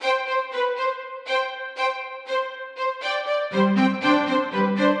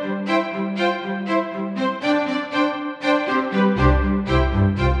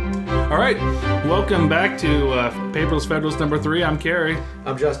welcome back to Paperless Federalist number 3. I'm Carrie.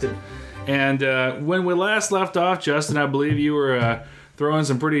 I'm Justin. And when we last left off, Justin, I believe you were throwing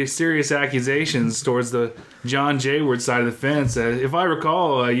some pretty serious accusations towards the John Jayward side of the fence. If I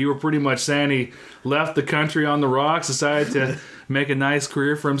recall, you were pretty much saying he left the country on the rocks, decided to make a nice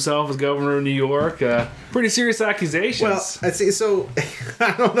career for himself as governor of New York. Pretty serious accusations. Well, I see. So,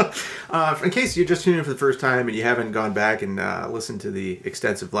 I don't know. In case you're just tuning in for the first time and you haven't gone back and listened to the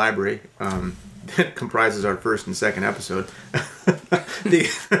extensive library that comprises our first and second episode,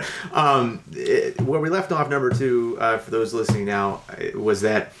 where we left off, number 2, for those listening now, was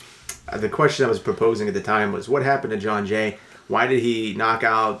that the question I was proposing at the time was, what happened to John Jay? Why did he knock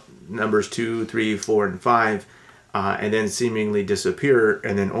out numbers 2, 3, 4, and 5? And then seemingly disappear,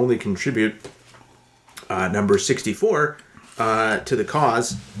 and then only contribute number 64 to the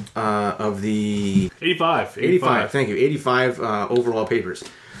cause of the 85. Thank you. 85 overall papers.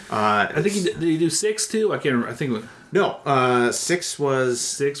 I think did he do 6 too? I can't remember. I think no. 6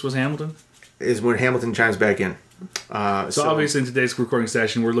 was Hamilton. Is when Hamilton chimes back in. So obviously in today's recording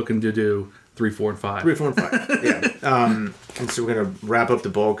session, we're looking to do 3, 4, and 5. 3, 4, and 5. Yeah. And so we're gonna wrap up the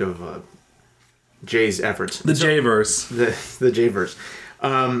bulk of Jay's efforts. The J-verse. The J-verse.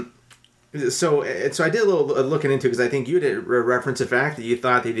 So I did a little looking into it because I think you did reference the fact that you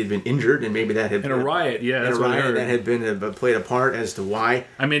thought that he'd been injured and maybe that had in a riot. Yeah, that's what I heard. That had been played a part as to why.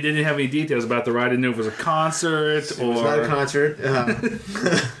 I mean, they didn't have any details about the riot. I didn't know if it was a concert or... It was not a concert.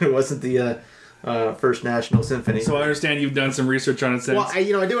 It wasn't the First National Symphony. So I understand you've done some research on it since. Well, I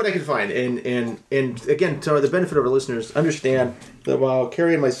did what I could find, and again, to the benefit of our listeners, understand that while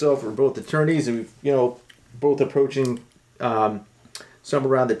Carrie and myself are both attorneys, and we've both approaching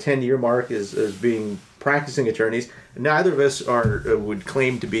somewhere around the 10-year mark as being practicing attorneys, neither of us would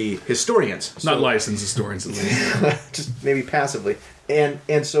claim to be historians. Not licensed historians, at least. Just maybe passively, and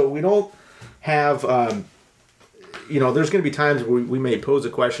so we don't have. There's going to be times where we may pose a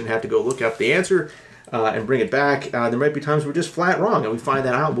question, have to go look up the answer, and bring it back. There might be times we're just flat wrong, and we find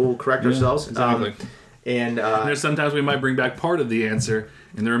that out. We'll correct ourselves. Exactly. And there's sometimes we might bring back part of the answer,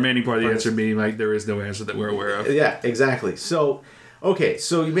 and the remaining part of the answer being like there is no answer that we're aware of. Yeah, exactly. So, okay,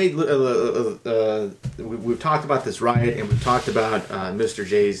 so you made we've talked about this riot, and we've talked about Mr.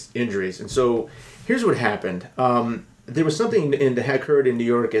 Jay's injuries, and so here's what happened. There was something that occurred in New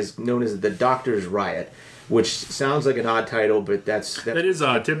York as known as the Doctors' Riot, which sounds like an odd title, but that is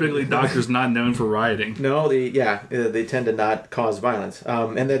typically doctors not known for rioting. No, they tend to not cause violence,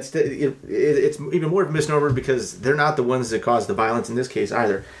 and it's even more of a misnomer because they're not the ones that cause the violence in this case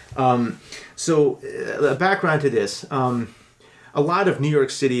either. So, background to this: a lot of New York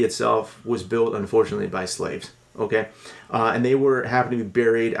City itself was built, unfortunately, by slaves. Okay, and they happened to be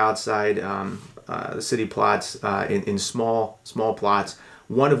buried outside the city plots in small plots.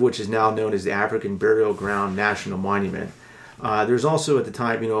 One of which is now known as the African Burial Ground National Monument. There's also at the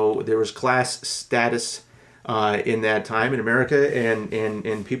time, there was class status in that time in America,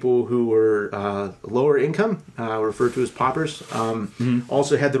 and people who were lower income, referred to as paupers,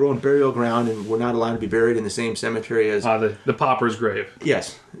 also had their own burial ground and were not allowed to be buried in the same cemetery as the pauper's grave.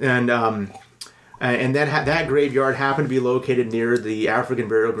 Yes, and that graveyard happened to be located near the African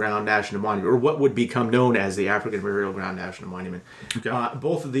Burial Ground National Monument, or what would become known as the African Burial Ground National Monument. Okay.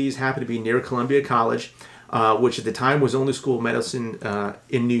 Both of these happened to be near Columbia College, which at the time was only school of medicine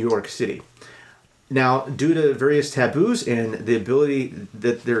in New York City. Now, due to various taboos and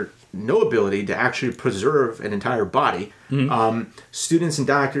no ability to actually preserve an entire body, students and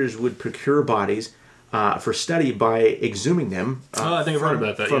doctors would procure bodies for study by exhuming them I think I've heard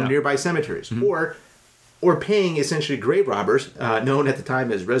about that, from nearby cemeteries, or paying essentially grave robbers, known at the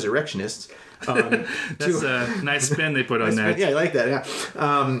time as resurrectionists. That's a nice spin they put on that. Yeah, I like that.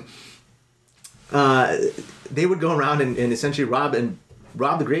 Yeah, they would go around and essentially rob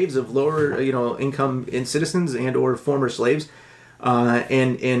the graves of lower income citizens and or former slaves.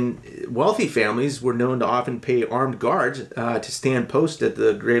 And wealthy families were known to often pay armed guards to stand post at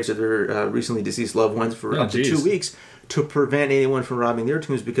the graves of their recently deceased loved ones for up to 2 weeks to prevent anyone from robbing their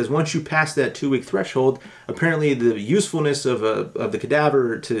tombs. Because once you pass that 2-week threshold, apparently the usefulness of the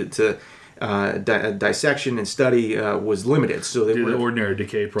cadaver to dissection and study was limited. So they were the ordinary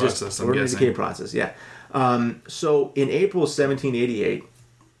decay process. I'm ordinary guessing. Decay process. Yeah. So in April 1788.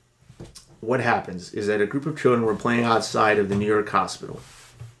 What happens is that a group of children were playing outside of the New York hospital.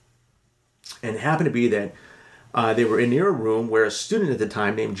 And it happened to be that they were near a room where a student at the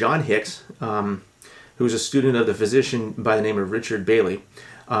time named John Hicks, who was a student of the physician by the name of Richard Bailey,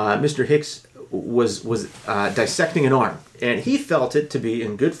 Mr. Hicks was dissecting an arm. And he felt it to be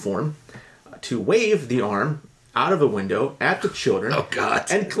in good form to wave the arm out of a window at the children. Oh, God.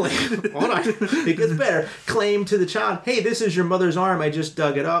 And claimed, hold on, it gets better, claimed to the child, hey, this is your mother's arm, I just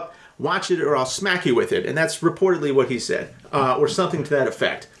dug it up, watch it or I'll smack you with it. And that's reportedly what he said, or something to that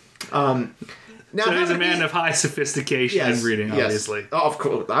effect. Now, so he's a man of high sophistication and breeding, obviously. Oh, of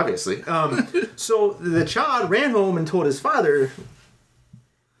course, obviously. So the child ran home and told his father,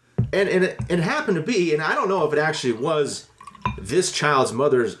 and it happened to be, and I don't know if it actually was this child's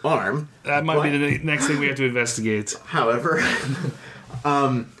mother's arm. That might be the next thing we have to investigate. However,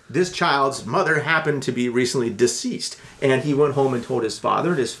 this child's mother happened to be recently deceased, and he went home and told his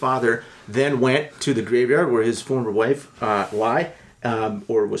father. And his father then went to the graveyard where his former wife lie,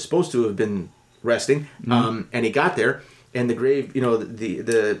 or was supposed to have been resting, and he got there, and the grave,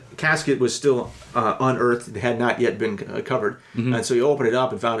 the casket was still unearthed, it had not yet been covered, and so he opened it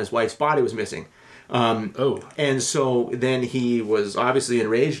up and found his wife's body was missing. And so then he was obviously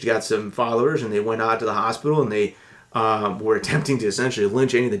enraged, got some followers, and they went out to the hospital, and they were attempting to essentially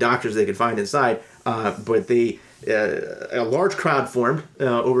lynch any of the doctors they could find inside, but a large crowd formed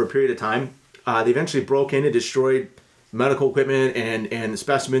over a period of time. They eventually broke in and destroyed medical equipment and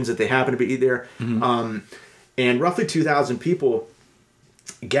specimens that they happened to be there. And roughly 2,000 people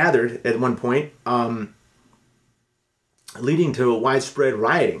gathered at one point, leading to widespread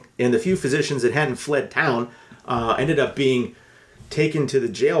rioting. And the few physicians that hadn't fled town ended up being taken to the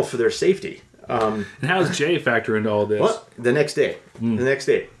jail for their safety. And how does Jay factor into all this? Well, the next day. The next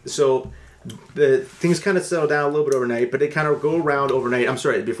day. So the things kind of settle down a little bit overnight, but they kind of go around overnight. I'm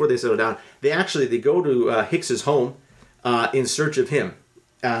sorry, before they settle down, they go to Hicks's home in search of him.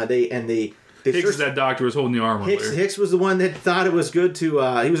 Hicks is that doctor was holding the arm earlier. Hicks was the one that thought it was good to.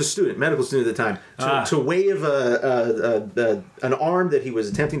 He was a student, medical student at the time, to wave an arm that he was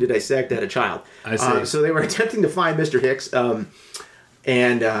attempting to dissect at a child. I see. So they were attempting to find Mr. Hicks,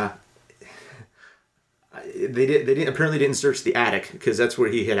 and they didn't search the attic because that's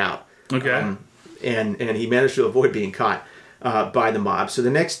where he hid out. Okay. And he managed to avoid being caught by the mob. So the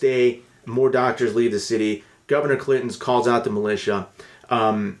next day, more doctors leave the city. Governor Clinton calls out the militia.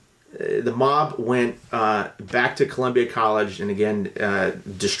 The mob went back to Columbia College and again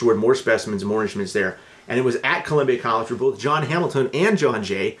destroyed more specimens and more instruments there. And it was at Columbia College where both John Hamilton and John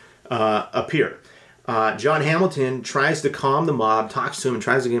Jay appear. John Hamilton tries to calm the mob, talks to him, and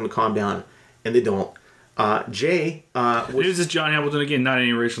tries to get him to calm down, and they don't. Jay... This is John Hamilton again, not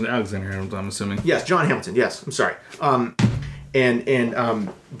any relation to Alexander Hamilton, I'm assuming. Yes, John Hamilton, yes. I'm sorry. But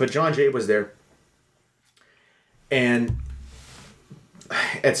John Jay was there. And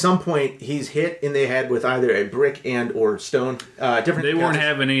at some point, he's hit in the head with either a brick and or stone. They weren't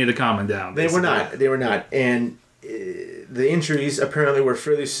having any of the calming down. Basically. They were not. And the injuries apparently were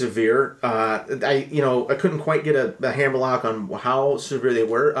fairly severe. I couldn't quite get a hammerlock on how severe they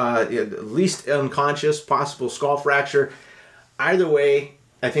were. At least unconscious, possible skull fracture. Either way,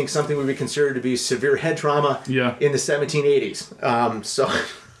 I think something would be considered to be severe head trauma in the 1780s.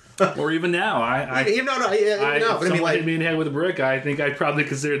 Or even now. Even now. But someone hit me in the head with a brick, I think I'd probably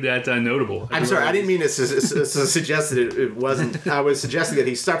consider that notable. I'm sorry, I didn't mean to suggest that it wasn't. I was suggesting that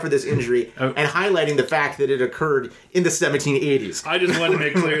he suffered this injury and highlighting the fact that it occurred in the 1780s. I just wanted to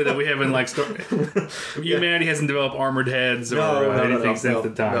make clear that we haven't, humanity hasn't developed armored heads or anything since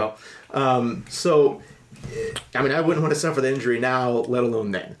the time. No. So, I mean, I wouldn't want to suffer the injury now, let alone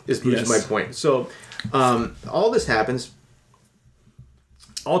then, is my point. So, all this happens.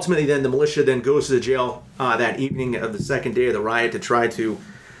 Ultimately, then the militia then goes to the jail that evening of the second day of the riot to try to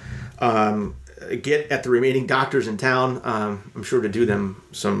get at the remaining doctors in town. I'm sure to do them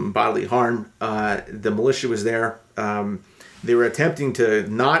some bodily harm. The militia was there. They were attempting to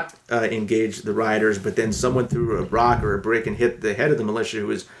not engage the rioters, but then someone threw a rock or a brick and hit the head of the militia, who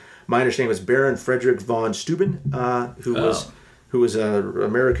was, my understanding, was Baron Frederick von Steuben, who was an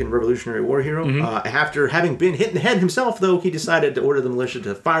American Revolutionary War hero. After having been hit in the head himself, though, he decided to order the militia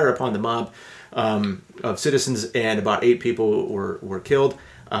to fire upon the mob of citizens, and about 8 people were killed,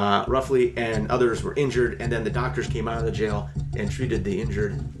 roughly, and others were injured, and then the doctors came out of the jail and treated the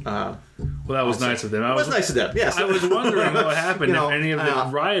injured. Well, that was nice of them. It was nice of them, yes. I was wondering what happened if any of the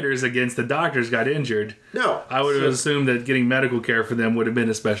rioters against the doctors got injured. No. I would have assumed that getting medical care for them would have been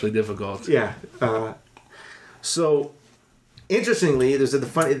especially difficult. Yeah. So... Interestingly,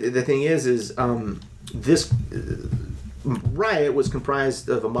 the thing is this riot was comprised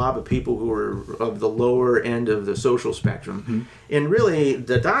of a mob of people who were of the lower end of the social spectrum, and really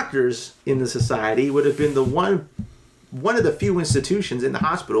the doctors in the society would have been the one of the few institutions in the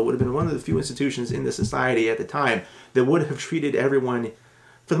hospital would have been one of the few institutions in the society at the time that would have treated everyone,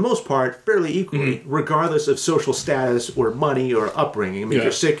 for the most part, fairly equally, regardless of social status or money or upbringing. I mean, if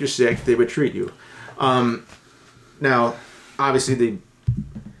you're sick, they would treat you. Now, obviously,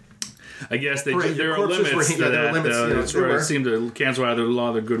 I guess there corpses are were- limits to yeah, there that. were limits, It there were. seemed to cancel out a lot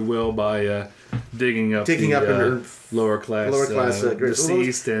of their goodwill by digging up in lower class graves.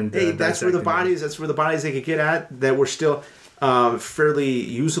 deceased and that's where the bodies. That's where the bodies they could get at that were still fairly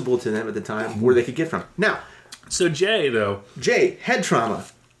usable to them at the time, where they could get from. Now, So Jay, head trauma.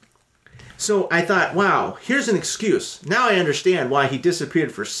 So I thought, wow, here's an excuse. Now I understand why he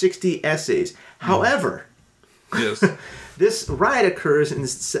disappeared for 60 essays. However, yes, this riot occurs in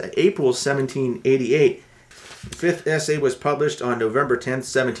April 1788. The fifth essay was published on November 10th,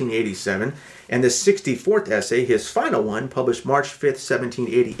 1787. And the 64th essay, his final one, published March 5th,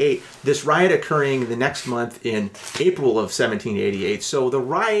 1788. This riot occurring the next month in April of 1788. So the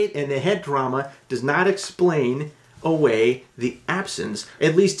riot and the head trauma does not explain away the absence,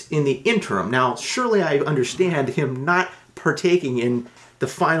 at least in the interim. Now, surely I understand him not partaking in the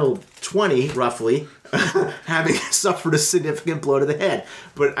final 20, roughly, having suffered a significant blow to the head.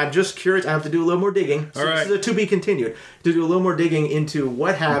 But I'm just curious. I have to do a little more digging. So this is a to be continued. To do a little more digging into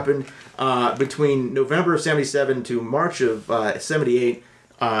what happened between November of 77 to March of 78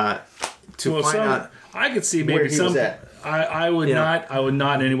 to find out. I could see where maybe he some. was at. I would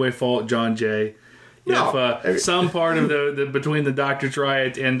not in any way fault John Jay. No. If some part of the between the Doctor's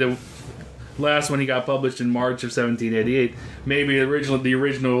riot and the last one he got published in March of 1788, maybe the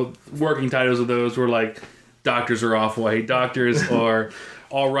original working titles of those were like "Doctors are off white," "Doctors" or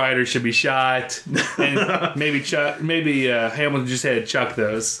 "All rioters should be shot," and maybe Hamilton just had to chuck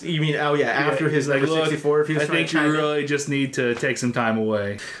those. You mean after his like, number 64? If he was I think you really just need to take some time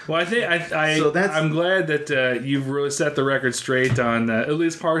away. Well, I'm glad that you've really set the record straight on at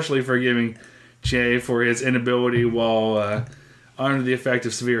least partially forgiving Jay for his inability while under the effect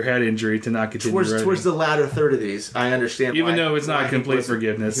of severe head injury to not continue writing. Towards the latter third of these, I understand. Even though it's not complete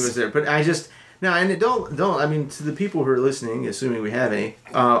forgiveness, he was there. But I just now, and don't. I mean, to the people who are listening, assuming we have any,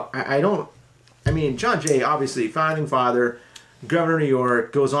 I don't. I mean, John Jay, obviously founding father, governor of New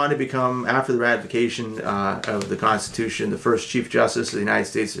York, goes on to become, after the ratification of the Constitution, the first Chief Justice of the United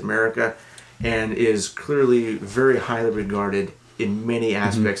States of America, and is clearly very highly regarded in many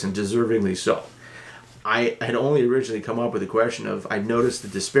aspects, and deservingly so. I had only originally come up with the question of, I noticed the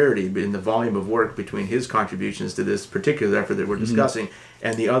disparity in the volume of work between his contributions to this particular effort that we're discussing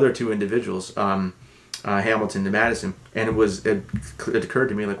and the other two individuals, Hamilton and Madison. And it occurred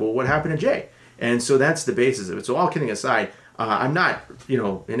to me, like, well, what happened to Jay? And so that's the basis of it. So all kidding aside, I'm not,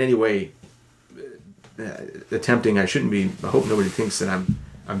 in any way attempting, I hope nobody thinks that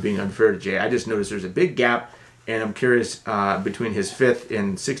I'm being unfair to Jay. I just noticed there's a big gap, and I'm curious between his 5th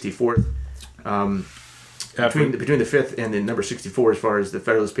and 64th, between the 5th and the number 64 as far as the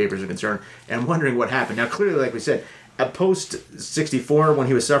Federalist Papers are concerned, and I'm wondering what happened. Now, clearly, like we said, at post 64, when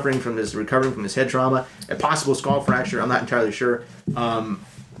he was recovering from his head trauma, a possible skull fracture, I'm not entirely sure. One,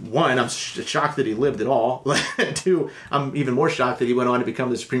 I'm shocked that he lived at all. Two, I'm even more shocked that he went on to become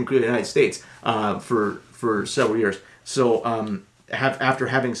the Supreme Court of the United States for several years. So after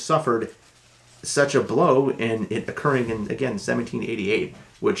having suffered such a blow, and it occurring in, again, 1788,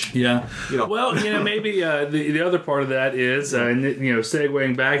 which well, maybe the other part of that is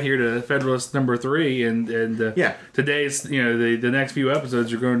segueing back here to Federalist number 3, and today's the next few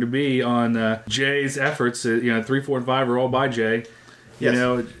episodes are going to be on Jay's efforts. 3, 4, and 5 are all by Jay.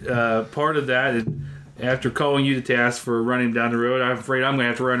 Yes. Part of that is, after calling you to task for running him down the road, I'm afraid I'm going to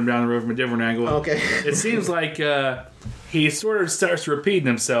have to run him down the road from a different angle. Okay. It seems like he sort of starts repeating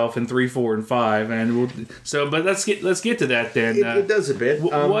himself in 3, 4, and 5, but let's get to that then. It does a bit.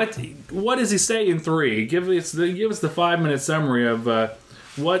 What does he say in 3? Give us the 5-minute summary of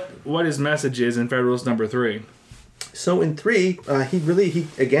what his message is in Federalist number 3. So in 3, he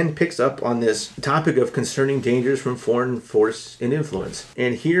again picks up on this topic of concerning dangers from foreign force and influence.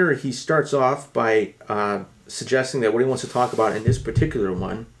 And here he starts off by suggesting that what he wants to talk about in this particular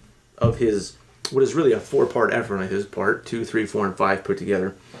one of his, what is really a 4-part effort on his part, 2, 3, 4, and 5 put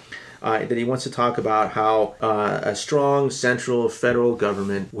together, that he wants to talk about how a strong central federal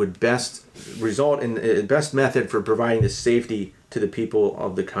government would best result in the best method for providing the safety to the people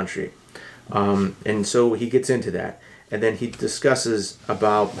of the country. And so he gets into that. And then he discusses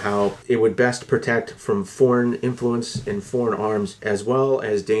about how it would best protect from foreign influence and foreign arms, as well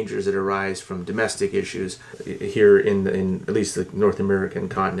as dangers that arise from domestic issues here in at least the North American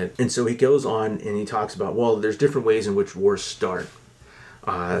continent. And so he goes on and he talks about, well, there's different ways in which wars start.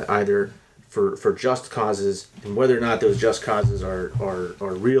 Either for just causes, and whether or not those just causes are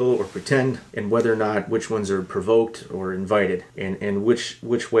real or pretend, and whether or not which ones are provoked or invited, and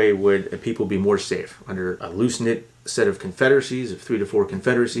which way would people be more safe under a loose-knit set of confederacies of 3 to 4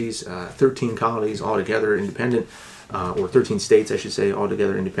 confederacies, 13 colonies altogether independent, or 13 states I should say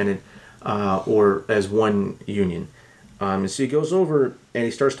altogether independent, or as one union. So he goes over and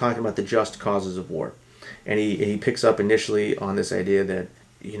he starts talking about the just causes of war, and he picks up initially on this idea that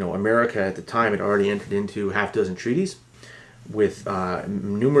America at the time had already entered into half dozen treaties with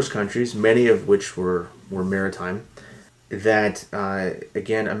numerous countries, many of which were maritime. That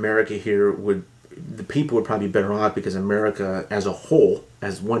again, America here the people would probably be better off because America as a whole,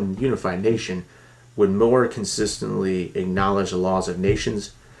 as one unified nation, would more consistently acknowledge the laws of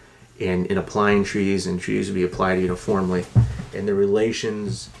nations, and in applying treaties, and treaties would be applied uniformly, and the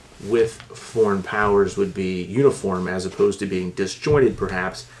relations with foreign powers would be uniform as opposed to being disjointed,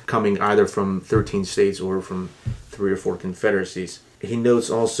 perhaps coming either from 13 states or from 3 or 4 confederacies. He notes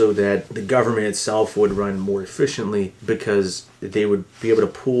also that the government itself would run more efficiently because they would be able to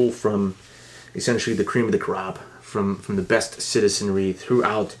pull from essentially the cream of the crop, from the best citizenry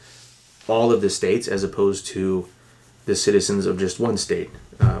throughout all of the states, as opposed to the citizens of just one state,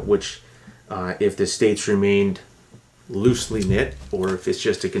 which if the states remained loosely knit, or if it's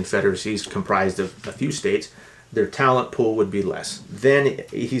just a confederacy comprised of a few states, their talent pool would be less. Then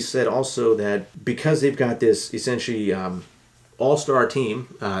he said also that because they've got this essentially all-star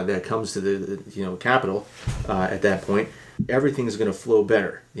team that comes to the capital at that point, everything is going to flow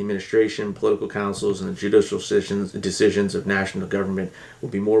better. The administration, political councils, and the judicial decisions of national government will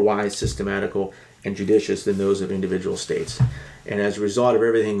be more wise, systematical, and judicious than those of individual states. And as a result of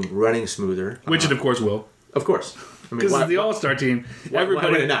everything running smoother, which it of course will. Of course. Because it's the All-Star team. Why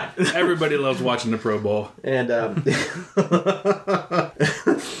would it not? Everybody loves watching the Pro Bowl. And that's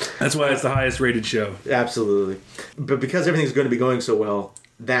why it's the highest rated show. Absolutely. But because everything's going to be going so well,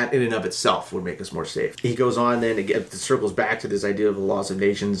 that in and of itself would make us more safe. He goes on then, again, circles back to this idea of the laws of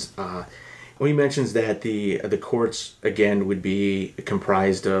nations. When he mentions that the courts, again, would be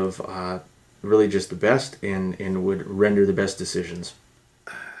comprised of really just the best and would render the best decisions.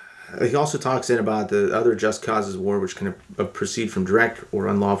 He also talks then about the other just causes of war, which can proceed from direct or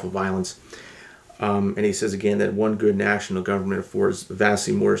unlawful violence. And he says again that one good national government affords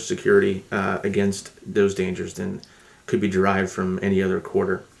vastly more security against those dangers than could be derived from any other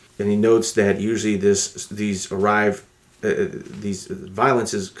quarter. And he notes that usually these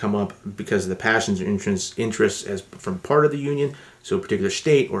violences come up because of the passions or interests as from part of the union. So a particular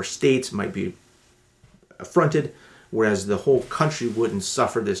state or states might be affronted, whereas the whole country wouldn't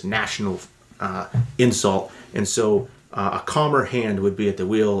suffer this national insult. And so a calmer hand would be at the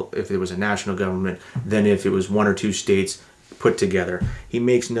wheel if there was a national government than if it was 1 or 2 states put together. He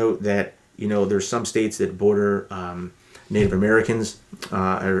makes note that, there's some states that border Native Americans,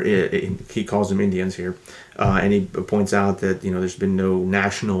 or he calls them Indians here, and he points out that, there's been no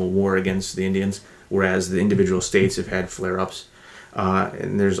national war against the Indians, whereas the individual states have had flare-ups.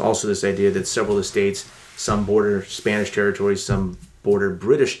 And there's also this idea that several of the states, some border Spanish territories, some border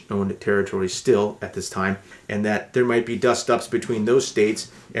British-owned territories still at this time, and that there might be dust-ups between those states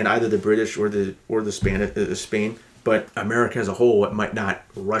and either the British or the Spain, but America as a whole might not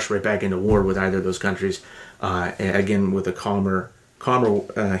rush right back into war with either of those countries, again with a calmer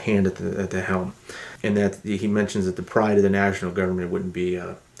hand at the helm. And that he mentions that the pride of the national government wouldn't be,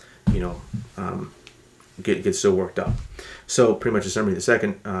 get so worked up. So pretty much a summary of the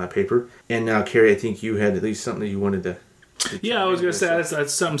second paper. And now, Carrie, I think you had at least something that you wanted to yeah, I was going to say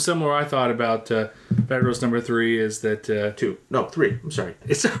that's something similar I thought about Federalist number 3 is that... 2. No, 3. I'm sorry.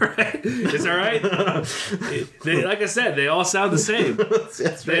 It's all right. It's all right. Like I said, they all sound the same. That's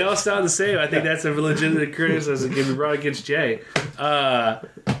right. They all sound the same. I think that's a legitimate criticism that can be brought against Jay.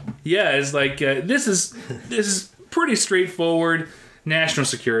 It's like this is pretty straightforward national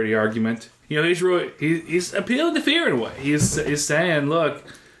security argument. He's appealing to fear in a way. He's saying, look,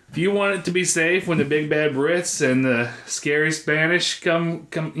 if you want it to be safe when the big bad Brits and the scary Spanish come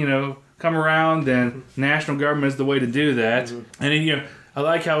around, then national government is the way to do that. Mm-hmm. And I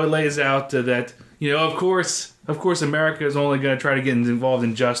like how it lays out that of course America is only going to try to get involved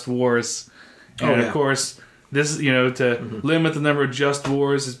in just wars, and of course this to limit the number of just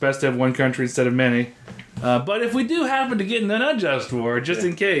wars, it's best to have one country instead of many. But if we do happen to get in an unjust war, just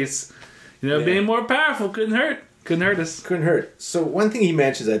in case, being more powerful couldn't hurt. Couldn't hurt us. Couldn't hurt. So one thing he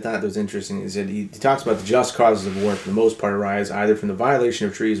mentions I thought was interesting is that he talks about the just causes of war for the most part arise either from the violation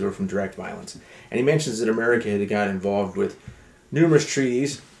of treaties or from direct violence. And he mentions that America had got involved with numerous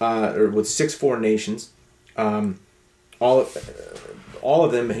treaties, or with 6 foreign nations, all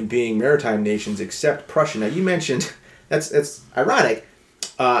of them being maritime nations except Prussia. Now you mentioned that's ironic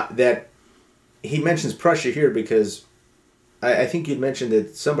that he mentions Prussia here because I think you'd mentioned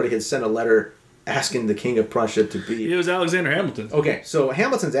that somebody had sent a letter asking the King of Prussia to be... It was Alexander Hamilton. Okay, so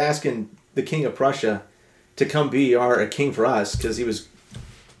Hamilton's asking the King of Prussia to come be a king for us because he was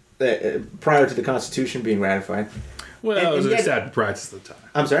prior to the Constitution being ratified. Well, it was a sad practice at the time.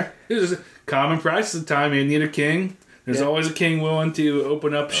 I'm sorry? It was a common practice at the time. You need a king. There's always a king willing to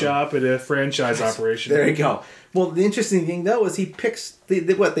open up shop at a franchise operation. There you go. Well, the interesting thing, though, is he picks...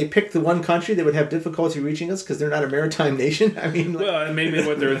 They picked the one country that would have difficulty reaching us because they're not a maritime nation? I mean... Well, maybe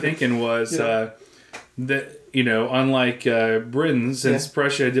what they were thinking was that, unlike Britain, since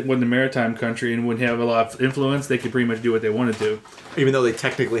Prussia wasn't a maritime country and wouldn't have a lot of influence, they could pretty much do what they wanted to. Even though they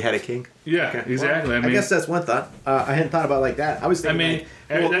technically had a king? Yeah, okay. Exactly. Well, I guess that's one thought. I hadn't thought about it like that. I was thinking,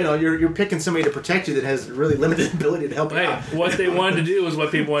 you're picking somebody to protect you that has really limited ability to help you out. What they wanted to do was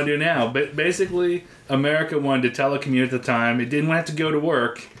what people want to do now. But basically, America wanted to telecommute at the time. It didn't have to go to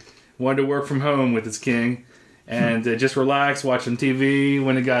work. It wanted to work from home with its king. And just relax, watch some TV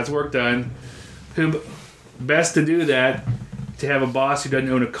when it got its work done. Who best to do that, to have a boss who doesn't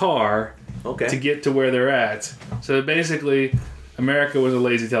own a car to get to where they're at. So basically... America was a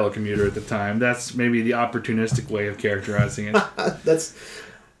lazy telecommuter at the time. That's maybe the opportunistic way of characterizing it. That's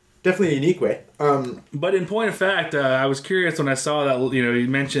definitely a unique way. But in point of fact, I was curious when I saw that, you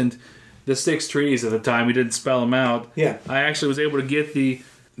mentioned the 6 treaties at the time. We didn't spell them out. Yeah. I actually was able to get the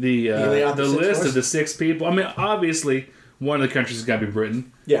list of the 6 people. I mean, obviously, one of the countries has got to be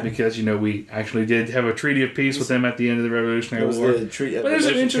Britain. Yeah. Because, we actually did have a treaty of peace with them at the end of the Revolutionary War. But there's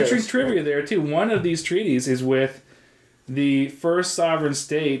an interesting trivia there, too. One of these treaties is with... The first sovereign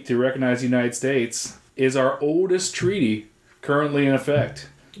state to recognize the United States is our oldest treaty currently in effect.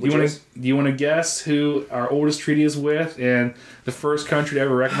 Do you want to guess who our oldest treaty is with and the first country to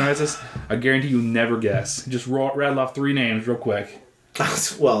ever recognize us? I guarantee you'll never guess. Just rattle off 3 names real quick.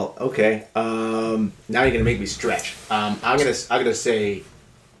 Well, okay. Now you're gonna make me stretch. I'm gonna say.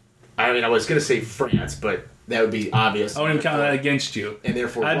 I was gonna say France, but. That would be obvious. I wouldn't count that against you. And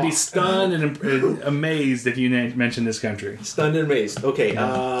therefore, I'd be stunned and amazed if you mentioned this country. Stunned and amazed. Okay.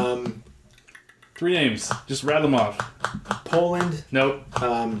 3 names. Just rattle them off. Poland. Nope.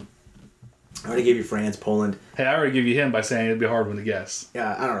 I already gave you France, Poland. Hey, I already gave you him by saying it'd be a hard one to guess.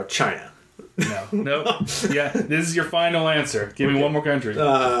 Yeah, I don't know. China. No. Nope. Yeah, this is your final answer. Give me one more country.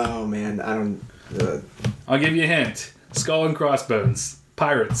 Oh, man. I don't... I'll give you a hint. Skull and Crossbones.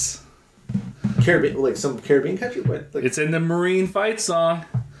 Pirates. Caribbean, like some Caribbean country? What? It's in the Marine fight song.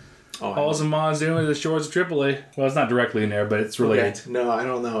 Halls and Montezuma to the shores of Tripoli. Well, it's not directly in there, but it's related. Okay. No, I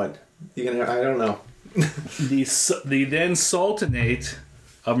don't know it. I don't know. the then Sultanate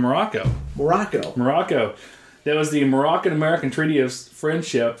of Morocco. Morocco. That was the Moroccan-American Treaty of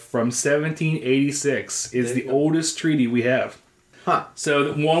Friendship from 1786. It's the oldest treaty we have. Huh.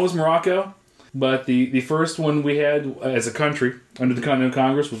 So one was Morocco, but the first one we had as a country under the Continental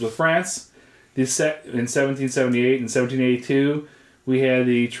Congress was with France. In 1778 and 1782, we had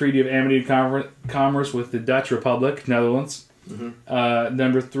the Treaty of Amity and Commerce with the Dutch Republic, Netherlands. Mm-hmm.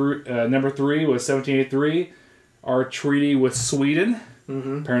 Number 3 was 1783, our treaty with Sweden.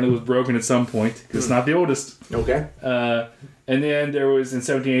 Mm-hmm. Apparently it was broken at some point. It's not the oldest. Okay. And then there was in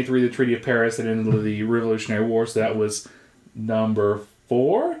 1783 the Treaty of Paris that ended the Revolutionary War, so that was number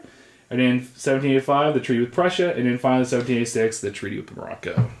 4. And then 1785 the Treaty with Prussia, and then finally 1786 the Treaty with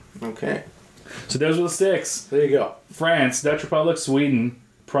Morocco. Okay. So those were the 6. There you go. France, Dutch Republic, Sweden,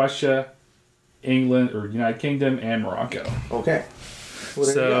 Prussia, England or United Kingdom, and Morocco. Okay.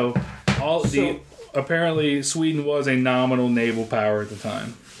 Well, apparently Sweden was a nominal naval power at the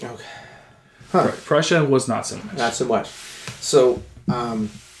time. Okay. Huh. Prussia was not so much. Not so much. So, and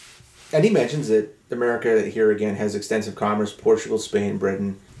he mentions that America here again has extensive commerce, Portugal, Spain,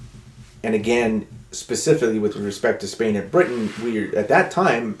 Britain, and again, specifically with respect to Spain and Britain, we at that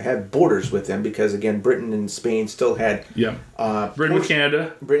time had borders with them because again, Britain and Spain still had Britain and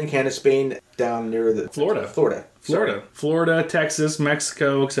Canada, Spain down near the Florida, Texas,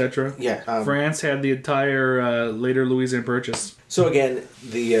 Mexico, etc. Yeah, France had the entire later Louisiana Purchase. So again,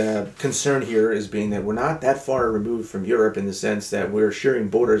 the concern here is being that we're not that far removed from Europe in the sense that we're sharing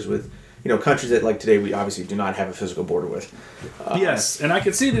borders with. Countries that like today we obviously do not have a physical border with. Yes, and I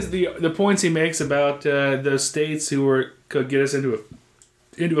can see the points he makes about those states who could get us into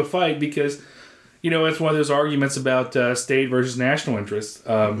a fight because, it's one of those arguments about state versus national interest.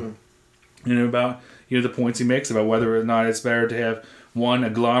 About the points he makes about whether or not it's better to have one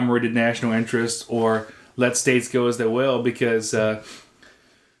agglomerated national interest or let states go as they will because.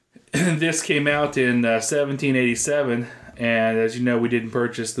 this came out in 1787, and as you know, we didn't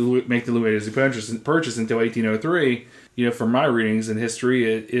make the Louisiana Purchase until 1803. From my readings in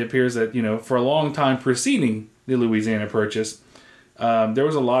history, it appears that for a long time preceding the Louisiana Purchase, there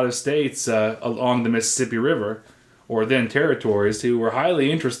was a lot of states along the Mississippi River, or then territories, who were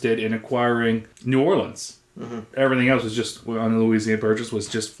highly interested in acquiring New Orleans. Mm-hmm. Everything else was just on the Louisiana Purchase was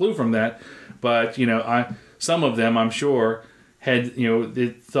just flew from that, but some of them, I'm sure, had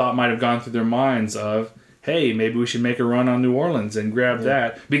the thought might have gone through their minds of, hey, maybe we should make a run on New Orleans and grab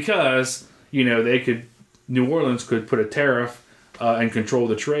that, because New Orleans could put a tariff and control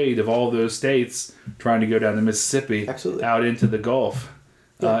the trade of all those states trying to go down the Mississippi out into the Gulf.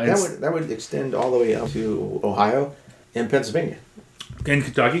 Yeah, that would extend all the way up to Ohio and Pennsylvania. In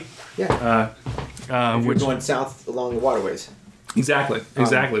Kentucky? Yeah. If you're going south along the waterways. Exactly.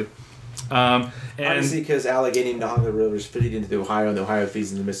 Obviously, because Allegheny and Nohoga rivers feed into the Ohio, and the Ohio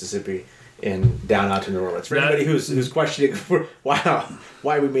feeds into the Mississippi, and down out to New Orleans. For anybody who's questioning why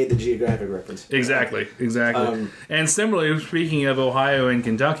we made the geographic reference. Exactly. And similarly, speaking of Ohio and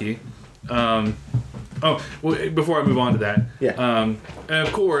Kentucky, before I move on to that, and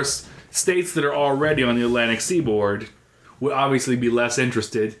of course, states that are already on the Atlantic seaboard would obviously be less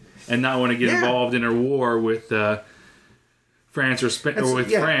interested and not want to get involved in a war with France or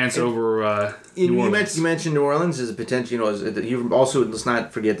France over New Orleans. You mentioned New Orleans as a potential. You also, let's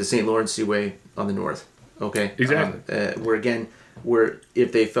not forget the St. Lawrence Seaway on the north. Okay, exactly. If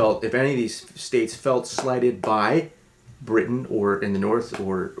any of these states felt slighted by Britain or in the north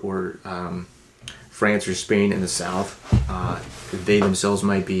or France or Spain in the south, they themselves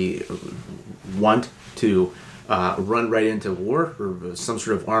might want to run right into war or some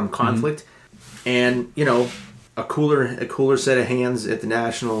sort of armed conflict, and a cooler set of hands at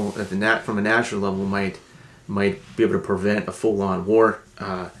from a national level might be able to prevent a full-on war,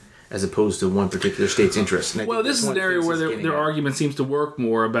 as opposed to one particular state's interest. Well, this is an area where their argument seems to work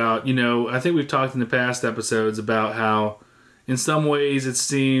more about, I think we've talked in the past episodes about how in some ways it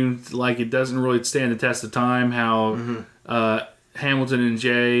seemed like it doesn't really stand the test of time, how Hamilton and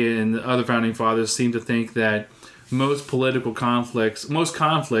Jay and the other founding fathers seem to think that most conflicts,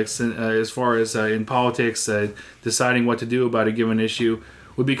 as far as in politics, deciding what to do about a given issue,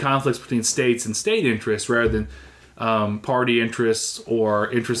 would be conflicts between states and state interests rather than party interests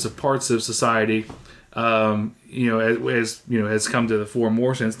or interests of parts of society. Has come to the fore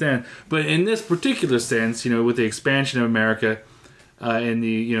more since then. But in this particular sense, with the expansion of America in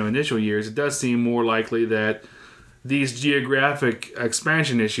the initial years, it does seem more likely that these geographic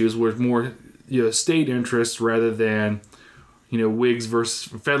expansion issues were more state interests rather than Whigs versus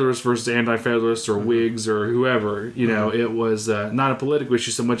Federalists versus Anti-Federalists or Whigs or whoever. It was not a political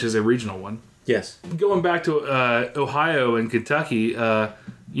issue so much as a regional one. Yes. Going back to Ohio and Kentucky,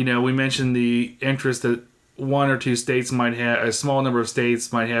 we mentioned the interest that one or two states might have, a small number of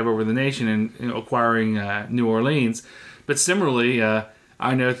states might have over the nation in acquiring New Orleans. But similarly,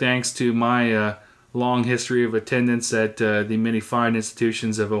 I know thanks to my long history of attendance at the many fine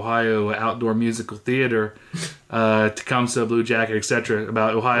institutions of Ohio outdoor musical theater, Tecumseh, Blue Jacket, etc.,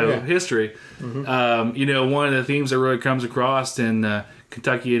 about Ohio history. Mm-hmm. One of the themes that really comes across in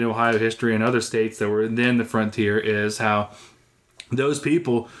Kentucky and Ohio history and other states that were then the frontier is how those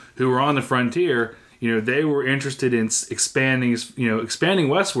people who were on the frontier, they were interested in expanding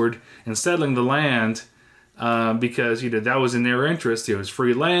westward and settling the land. Because that was in their interest. It was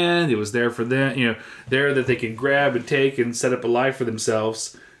free land. It was there for them. There that they could grab and take and set up a life for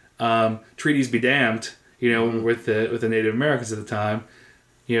themselves. Treaties be damned. With the Native Americans at the time.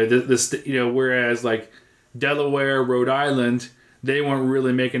 Whereas like Delaware, Rhode Island, they weren't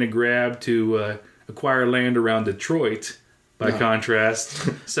really making a grab to acquire land around Detroit. By contrast,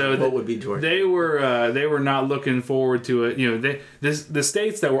 so what would be Georgia? They were not looking forward to it. The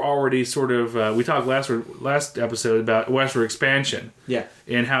states that were already sort of we talked last episode about westward expansion. Yeah,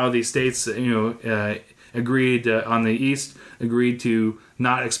 and how these states agreed on the east agreed to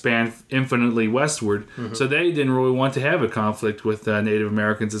not expand infinitely westward. Mm-hmm. So they didn't really want to have a conflict with Native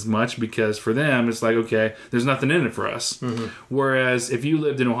Americans as much because for them it's like, okay, there's nothing in it for us. Mm-hmm. Whereas if you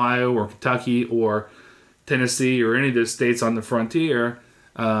lived in Ohio or Kentucky or Tennessee or any of those states on the frontier,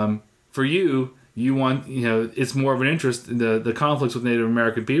 for you want, it's more of an interest. The conflicts with Native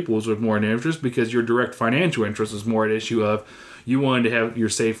American peoples was more an interest because your direct financial interest was more an issue of you wanted to have your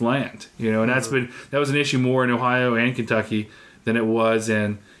safe land, and that was an issue more in Ohio and Kentucky than it was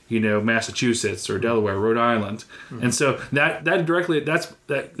in, Massachusetts or Delaware, Rhode Island. Mm-hmm. And so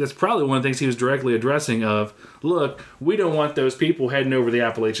that's probably one of the things he was directly addressing of, look, we don't want those people heading over the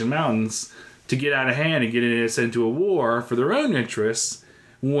Appalachian Mountains to get out of hand and get us into a war for their own interests.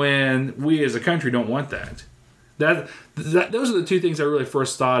 when we as a country don't want that. Those are the two things I really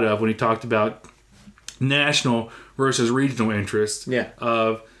first thought of when he talked about national versus regional interests. Yeah.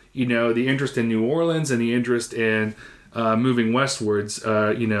 Of, the interest in New Orleans and the interest in moving westwards,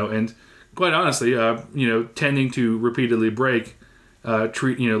 and quite honestly, tending to repeatedly break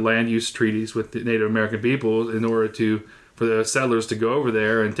land use treaties with the Native American people in order for the settlers to go over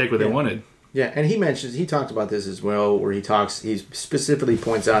there and take what they wanted. Yeah, and he talked about this as well, where he specifically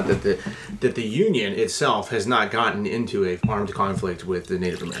points out that the Union itself has not gotten into a armed conflict with the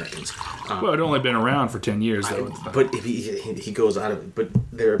Native Americans. Well, it only been around for 10 years, though. But if he goes out of it. But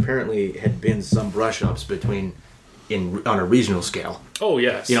there apparently had been some brush-ups on a regional scale. Oh,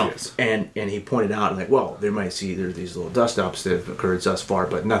 yes. Yes. And he pointed out, there's these little dust-ups that have occurred thus far,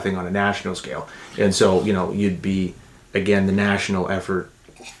 but nothing on a national scale. And so, you'd be, again, the national effort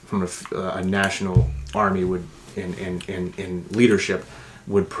from a national army would in leadership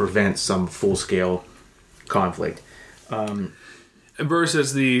would prevent some full-scale conflict.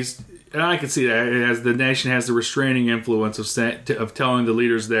 Versus these, and I can see that as the nation has the restraining influence of telling the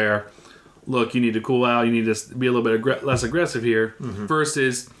leaders there, look, you need to cool out, you need to be a little bit less aggressive here,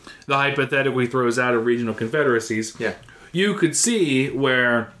 versus the hypothetical he throws out of regional confederacies. Yeah. You could see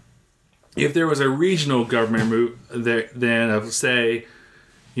where if there was a regional government route then of, say,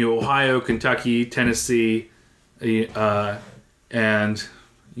 Ohio, Kentucky, Tennessee, and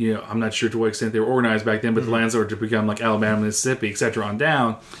I'm not sure to what extent they were organized back then, but the lands were to become like Alabama, Mississippi, etc. on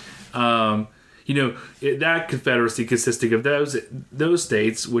down. That confederacy consisting of those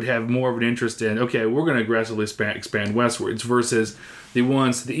states would have more of an interest in, okay, we're going to aggressively expand westwards, versus the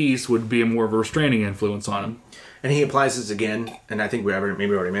ones to the east would be more of a restraining influence on them. And he applies this again, and I think we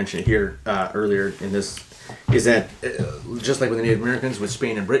maybe already mentioned it here earlier in this, is that just like with the Native Americans, with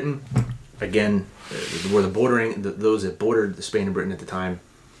Spain and Britain, again, where those that bordered Spain and Britain at the time,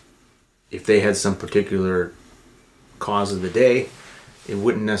 if they had some particular cause of the day, it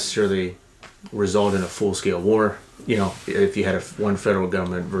wouldn't necessarily result in a full-scale war, if you had one federal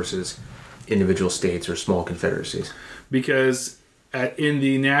government versus individual states or small confederacies. Because in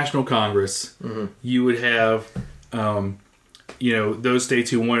the National Congress, you would have, those states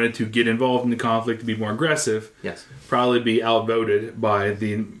who wanted to get involved in the conflict to be more aggressive, yes, probably be outvoted by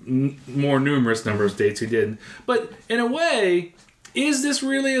the more numerous number of states who didn't. But in a way, is this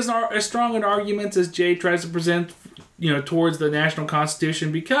really as strong an argument as Jay tries to present, towards the national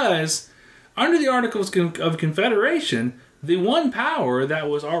constitution? Because under the Articles of Confederation, the one power that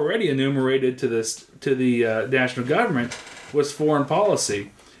was already enumerated to the national government was foreign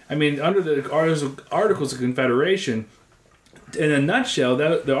policy. I mean, under the Articles of Confederation, in a nutshell,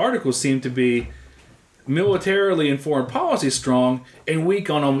 the articles seem to be militarily and foreign policy strong and weak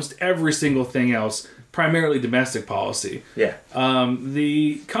on almost every single thing else, primarily domestic policy. Yeah.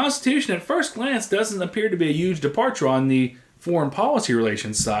 The Constitution, at first glance, doesn't appear to be a huge departure on the foreign policy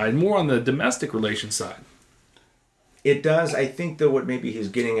relations side, more on the domestic relations side. It does. I think, though, what maybe he's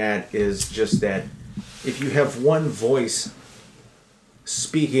getting at is just that if you have one voice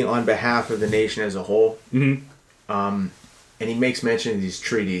speaking on behalf of the nation as a whole, and he makes mention of these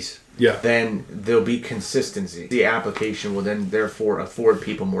treaties, then there'll be consistency. The application will then therefore afford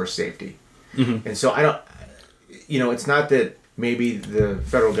people more safety. And so I don't, it's not that maybe the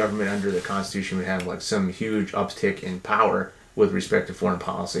federal government under the Constitution would have like some huge uptick in power with respect to foreign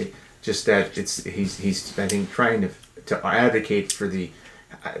policy. Just that he's I think trying to advocate for the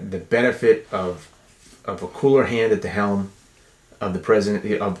benefit of a cooler hand at the helm of the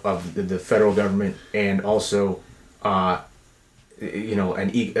president of the federal government, and also a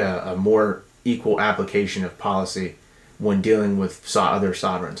more equal application of policy when dealing with other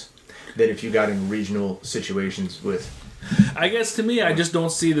sovereigns than if you got in regional situations with. I guess to me, I just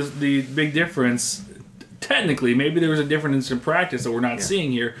don't see the big difference. Technically, maybe there was a difference in practice that we're not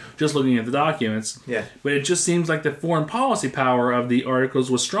seeing here, just looking at the documents. Yeah. But it just seems like the foreign policy power of the articles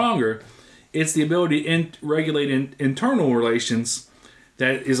was stronger. It's the ability to regulate internal relations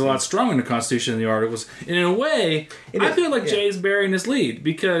that is a lot stronger in the Constitution than the articles. And in a way, I feel like Jay's bearing his lead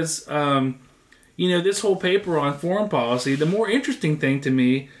because, this whole paper on foreign policy, the more interesting thing to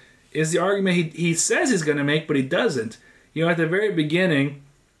me is the argument he says he's going to make, but he doesn't. At the very beginning,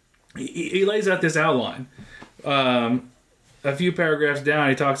 he lays out this outline. A few paragraphs down,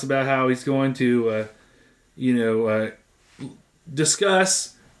 he talks about how he's going to,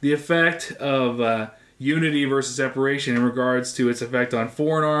 discuss the effect of unity versus separation in regards to its effect on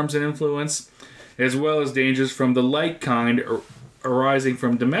foreign arms and influence, as well as dangers from the like kind arising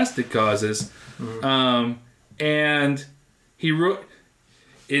from domestic causes. And he wrote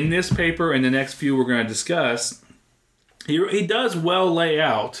in this paper and the next few we're going to discuss, he does well lay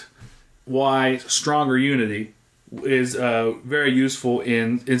out why stronger unity is very useful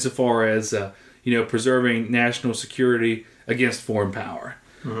insofar as preserving national security against foreign power.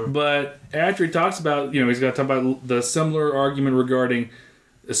 Mm-hmm. But after he talks about, he's got to talk about the similar argument regarding,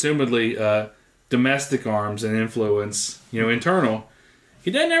 assumedly, domestic arms and influence, internal.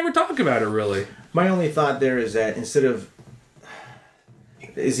 He doesn't ever talk about it, really. My only thought there is that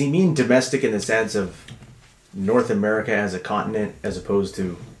does he mean domestic in the sense of North America as a continent as opposed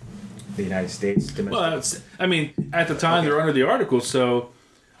to the United States? Domestic? Well, at the time they're under the Articles, so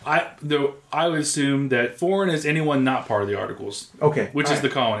I would assume that foreign is anyone not part of the Articles. Okay. Which is the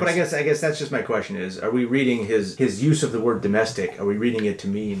colonies. But I guess that's just my question is, are we reading his use of the word domestic, are we reading it to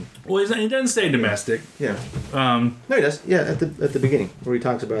mean... Well, he doesn't say domestic. Yeah. No, he does. Yeah, at the beginning, where he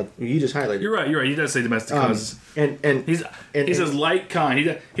talks about... You just highlighted. You're right. He does say domestic causes. He says like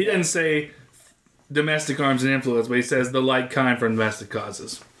kind. He doesn't say domestic arms and influence, but he says the like kind for domestic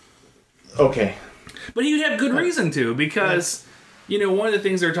causes. Okay. But he would have good reason to, because... one of the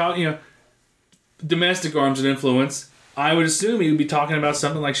things they're talking, domestic arms and influence, I would assume he would be talking about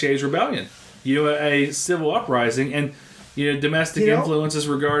something like Shays' Rebellion, a civil uprising, and, domestic influences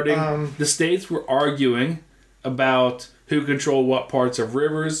regarding the states were arguing about who controlled what parts of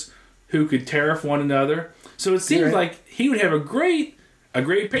rivers, who could tariff one another. So it seems like he would have a great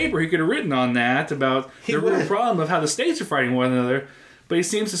paper he could have written on that about the real problem of how the states are fighting one another. But he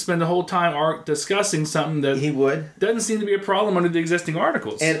seems to spend the whole time discussing something that he doesn't seem to be a problem under the existing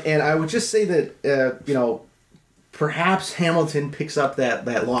articles. And I would just say that perhaps Hamilton picks up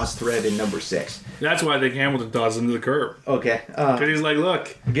that lost thread in number 6. That's why I think Hamilton tosses him to the curb. Okay, because he's like,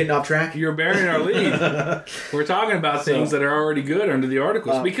 look, getting off track. You're burying our lead. We're talking about things that are already good under the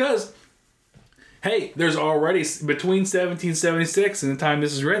articles because. Hey, there's already between 1776 and the time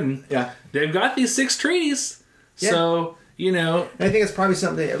this is written. Yeah, they've got these 6 treaties. Yeah. So. And I think it's probably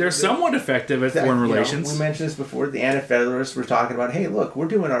something... They're somewhat effective at foreign relations. We mentioned this before. The Anti-Federalists were talking about, hey, look, we're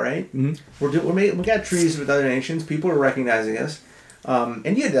doing all right. Mm-hmm. We got treaties with other nations. People are recognizing us.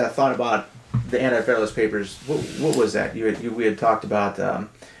 And you had thought about the Anti-Federalist Papers. What was that? We had talked about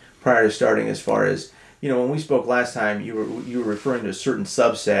prior to starting as far as... when we spoke last time, you were referring to a certain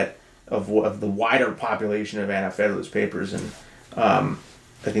subset of the wider population of Anti-Federalist Papers. And...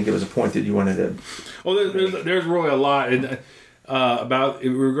 I think there was a point that you wanted to... Well, there's really a lot about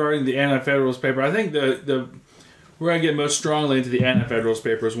regarding the Anti-Federalist paper. I think we're going to get most strongly into the Anti-Federalist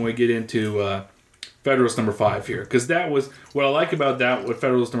papers when we get into Federalist number 5 here. Because that was... What I like about that, what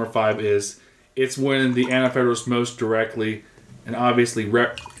Federalist number 5 is, it's when the Anti-Federalists most directly and obviously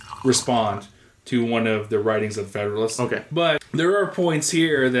respond to one of the writings of the Federalists. Okay. But there are points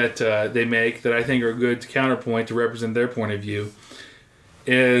here that they make that I think are good to counterpoint to represent their point of view.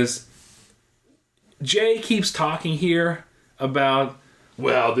 Is Jay keeps talking here about,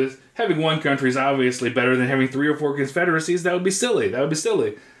 having one country is obviously better than having 3 or 4 confederacies. That would be silly.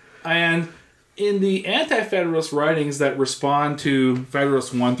 And in the Anti-Federalist writings that respond to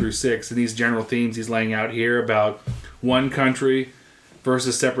Federalists 1 through 6, and these general themes he's laying out here about one country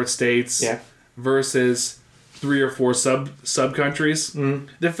versus separate states versus 3 or 4 sub-countries,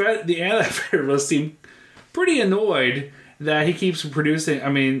 the Anti-Federalists seem pretty annoyed that he keeps producing,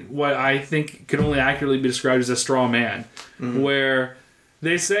 what I think can only accurately be described as a straw man, where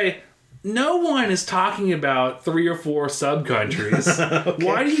they say, no one is talking about 3 or 4 sub-countries. Okay.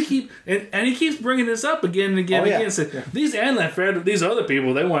 Why do you keep... And he keeps bringing this up again and again and again. So these other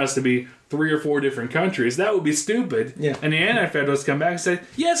people, they want us to be 3 or 4 different countries. That would be stupid. Yeah. And the Anti-Federalists come back and say,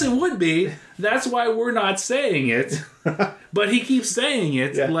 yes, it would be. That's why we're not saying it. But he keeps saying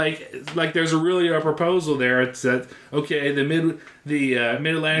it like there's a proposal there. It's that, okay, the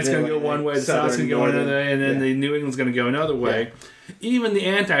Mid-Atlantic's going to go one way, the South's going to go another way, and then the New England's going to go another way. Yeah. Even the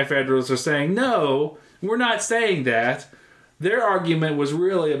Anti-Federalists are saying, no, we're not saying that. Their argument was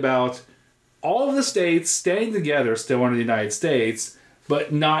really about all of the states staying together still under the United States,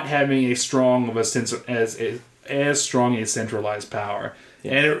 but not having as strong a centralized power.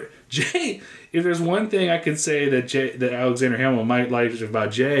 Yeah. And Jay, if there's one thing I could say that Alexander Hamilton might like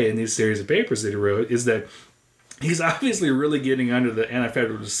about Jay in these series of papers that he wrote is that he's obviously really getting under the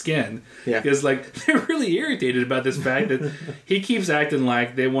Anti-Federalist skin. Yeah. Because, they're really irritated about this fact that he keeps acting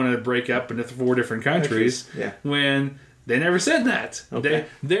like they want to break up into 4 different countries when they never said that. Okay.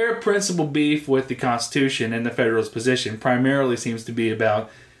 Their principal beef with the Constitution and the Federalist position primarily seems to be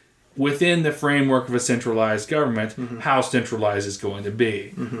about, within the framework of a centralized government, how centralized it's going to be.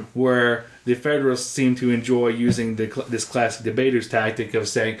 Where the Federalists seem to enjoy using this classic debater's tactic of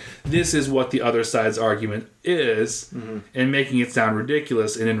saying, this is what the other side's argument is, and making it sound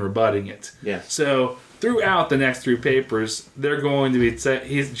ridiculous and then rebutting it. Yeah. So throughout the next 3 papers, they're going to be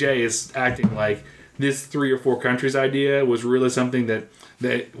Jay is acting like this 3 or 4 countries idea was really something that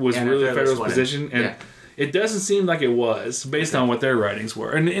was really the Federalist position, and it doesn't seem like it was based on what their writings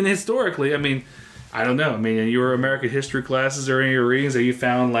were. And historically, I mean, I don't know. I mean, in your American history classes or any of your readings, have you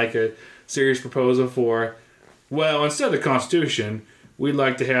found like a serious proposal for, well, instead of the Constitution, we'd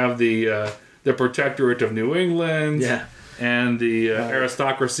like to have the Protectorate of New England, and the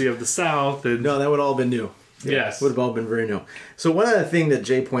aristocracy of the South? And, no, that would all have been new. Yes, would have all been very new. So one other thing that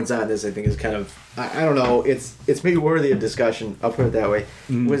Jay points out in this, I think, is kind of, I don't know, it's maybe worthy of discussion. I'll put it that way.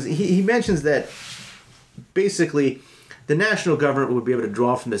 Was he mentions that basically the national government would be able to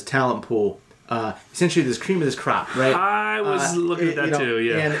draw from this talent pool, essentially this cream of this crop, right? I was looking at that too.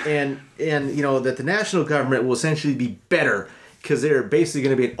 Yeah, and that the national government will essentially be better, because they're basically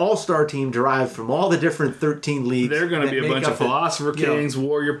going to be an all-star team derived from all the different 13 leagues. They're going to be a bunch of philosopher kings,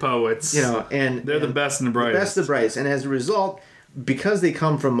 warrior poets. And they're the best and the brightest. The best of the brightest. And as a result, because they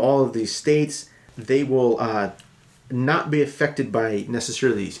come from all of these states, they will not be affected by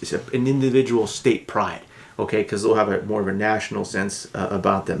necessarily an individual state pride, okay? Because they'll have more of a national sense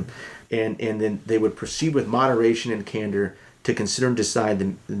about them. And then they would proceed with moderation and candor to consider and decide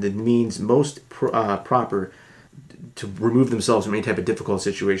the means most proper to remove themselves from any type of difficult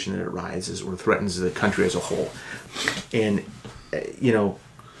situation that arises or threatens the country as a whole. And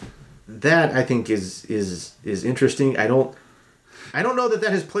that I think is interesting. I don't know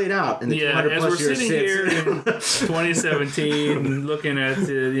that has played out in the 200 plus years since. As we're sitting here in 2017 looking at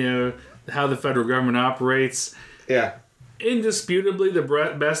how the federal government operates. Yeah. Indisputably, the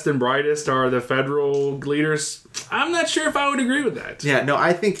best and brightest are the federal leaders. I'm not sure if I would agree with that. Yeah, no,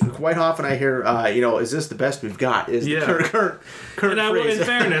 I think quite often I hear, is this the best we've got? Is the current phrase. In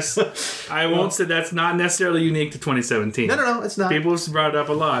fairness, I won't say that's not necessarily unique to 2017. No, it's not. People have brought it up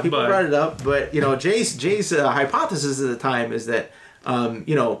a lot. People brought it up, but Jay's hypothesis at the time is that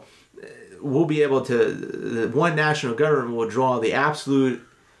we'll be able to, the one national government will draw the absolute,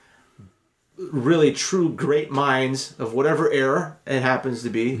 really true great minds of whatever era it happens to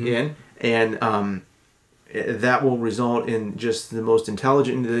be in, and that will result in just the most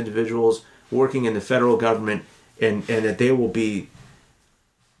intelligent individuals working in the federal government, and that they will be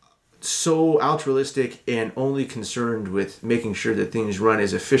so altruistic and only concerned with making sure that things run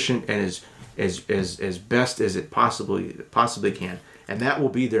as efficient and as best as it possibly can, and that will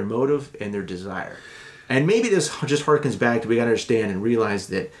be their motive and their desire. And maybe this just harkens back to, we got to understand and realize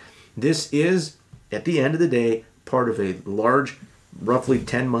that this is, at the end of the day, part of a large, roughly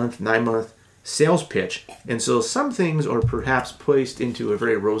 10-month, 9-month sales pitch. And so some things are perhaps placed into a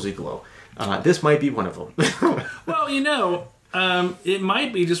very rosy glow. This might be one of them. Well, it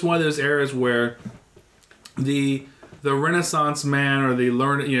might be just one of those eras where the Renaissance man or the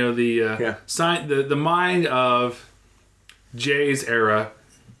the mind of Jay's era,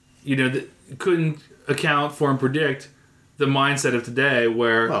 couldn't account for and predict the mindset of today,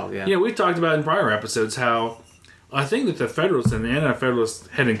 where we've talked about in prior episodes how I think that the Federalists and the Anti-Federalists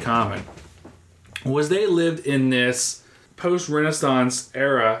had in common was they lived in this post-Renaissance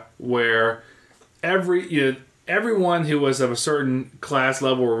era where everyone who was of a certain class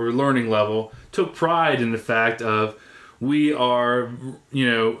level or learning level took pride in the fact of, we are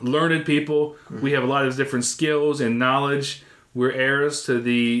learned people, we have a lot of different skills and knowledge, we're heirs to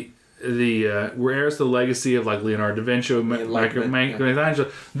the legacy of like Leonardo da Vinci,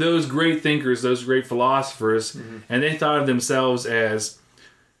 Michelangelo, those great thinkers, those great philosophers, and they thought of themselves as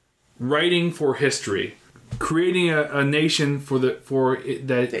writing for history, creating a nation for the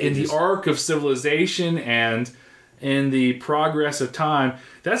in the arc of civilization and in the progress of time.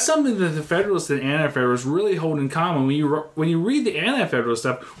 That's something that the Federalists and Anti-Federalists really hold in common. When you read the Anti-Federalist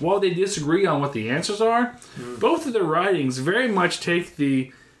stuff, while they disagree on what the answers are, both of their writings very much take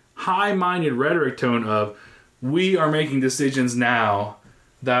the high-minded rhetoric tone of, we are making decisions now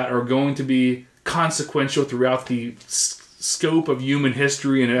that are going to be consequential throughout the scope of human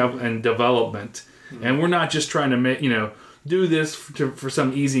history and development. And we're not just trying to do this for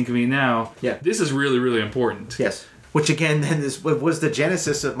some easy and convenient now. Yeah. This is really, really important. Yes. Which again, then this was the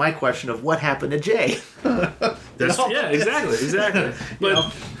genesis of my question of what happened to Jay. Exactly.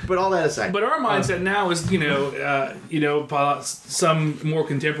 But all that aside. But our mindset now is, some more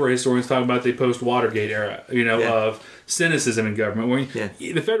contemporary historians talk about the post-Watergate era, of cynicism in government. Where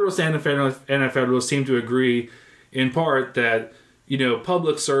the Federalists and the Anti-Federalists seem to agree, in part, that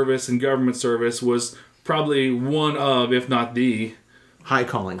public service and government service was probably one of, if not the high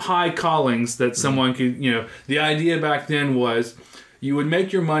callings that someone could, the idea back then was, you would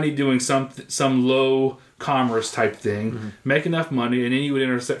make your money doing some low commerce type thing, make enough money, and then you would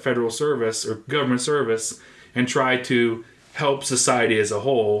enter federal service or government service and try to help society as a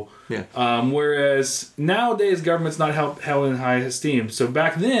whole. Yeah. Whereas nowadays, government's not held in high esteem. So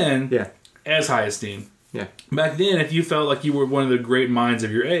back then, as high esteem. Yeah. Back then, if you felt like you were one of the great minds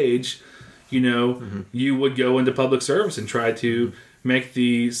of your age, you would go into public service and try to make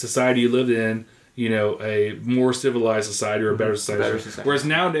the society you lived in, a more civilized society or a better society. Whereas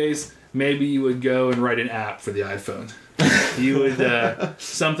nowadays, maybe you would go and write an app for the iPhone. You would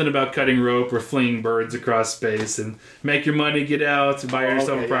something about cutting rope or flinging birds across space and make your money, get out, buy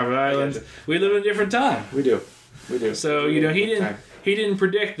yourself a private island. We live in a different time. We do. So he didn't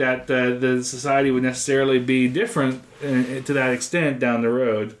predict that the society would necessarily be different to that extent down the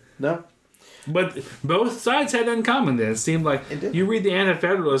road. No. But both sides had that in common then. It seemed like you read the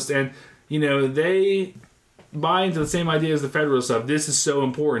Anti-Federalists and, they buy into the same idea as the Federalists of this is so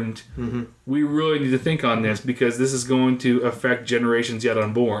important. Mm-hmm. We really need to think on this because this is going to affect generations yet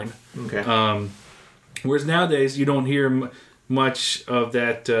unborn. Okay. Whereas nowadays you don't hear much of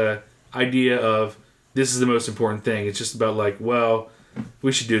that idea of this is the most important thing. It's just about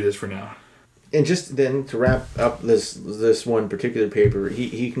we should do this for now. And just then to wrap up this one particular paper,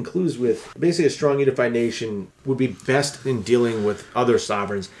 he concludes with basically a strong unified nation would be best in dealing with other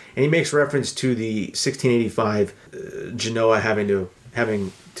sovereigns, and he makes reference to the 1685 Genoa having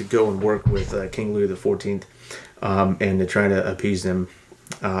to go and work with King Louis XIV and to try to appease them.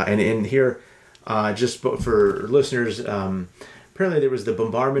 And in here, just for listeners. Apparently, there was the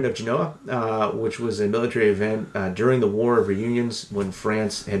bombardment of Genoa, which was a military event during the War of Reunions when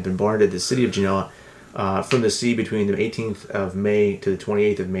France had bombarded the city of Genoa from the sea between the 18th of May to the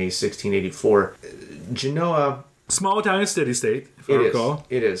 28th of May, 1684. Genoa... Small Italian city-state, if I recall.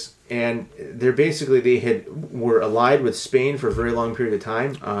 It is. And they were allied with Spain for a very long period of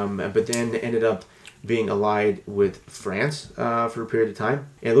time, but then ended up being allied with France for a period of time.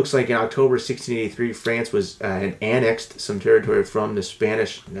 And it looks like in October 1683, France had annexed some territory from the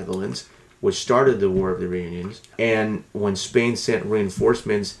Spanish Netherlands, which started the War of the Reunions. And when Spain sent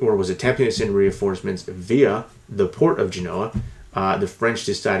reinforcements, or was attempting to send reinforcements via the port of Genoa, the French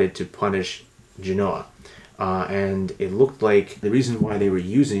decided to punish Genoa. And it looked like the reason why they were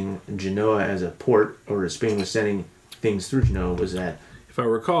using Genoa as a port, or Spain was sending things through Genoa, was that if I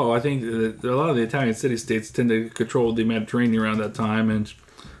recall, I think that a lot of the Italian city-states tend to control the Mediterranean around that time and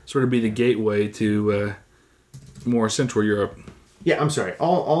sort of be the gateway to more Central Europe. Yeah, I'm sorry.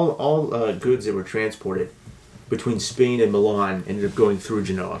 All goods that were transported between Spain and Milan ended up going through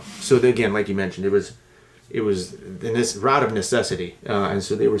Genoa. So again, like you mentioned, it was in this route of necessity, and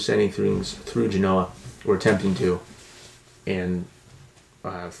so they were sending things through Genoa, or attempting to, and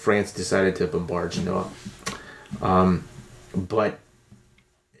France decided to bombard Genoa.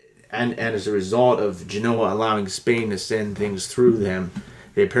 And as a result of Genoa allowing Spain to send things through them,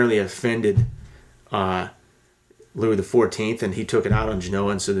 they apparently offended Louis XIV, and he took it out on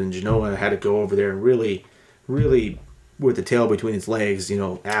Genoa. And so then Genoa had to go over there and really, really, with the tail between its legs,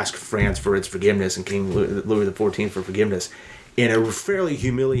 ask France for its forgiveness and King Louis XIV for forgiveness in a fairly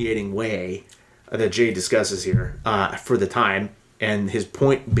humiliating way that Jay discusses here for the time. And his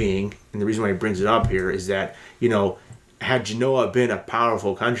point being, and the reason why he brings it up here, is that, had Genoa been a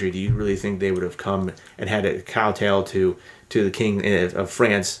powerful country, do you really think they would have come and had a kowtow to the king of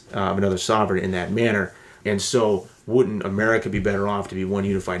France, another sovereign, in that manner? And so wouldn't America be better off to be one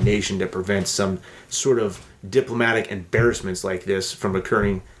unified nation that prevents some sort of diplomatic embarrassments like this from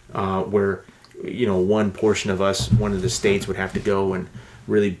occurring where, one portion of us, one of the states would have to go and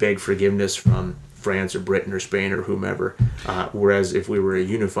really beg forgiveness from France or Britain or Spain or whomever. Whereas if we were a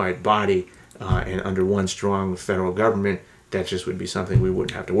unified body, and under one strong federal government, that just would be something we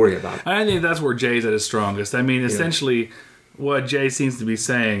wouldn't have to worry about. I think that's where Jay's at his strongest. I mean, essentially, what Jay seems to be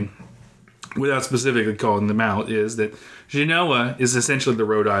saying, without specifically calling them out, is that Genoa is essentially the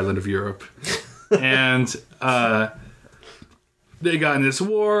Rhode Island of Europe. And they got in this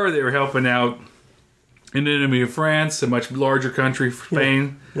war. They were helping out an enemy of France, a much larger country for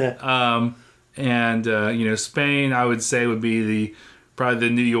Spain. Yeah. Spain, I would say, would be probably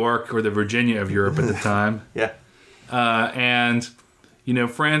the New York or the Virginia of Europe at the time. Yeah.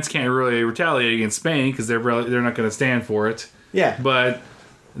 France can't really retaliate against Spain because they're not going to stand for it. Yeah. But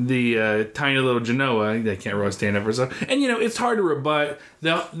the tiny little Genoa, they can't really stand up for itself. And, it's hard to rebut.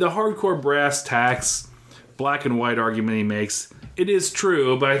 The hardcore brass tacks, black and white argument he makes, it is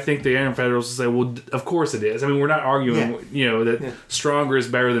true, but I think the Anti-Federalists will say, well, of course it is. I mean, we're not arguing, that stronger is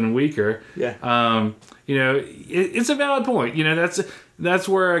better than weaker. Yeah. It's a valid point. that's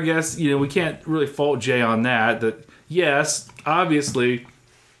where I guess, we can't really fault Jay on that. That, yes, obviously,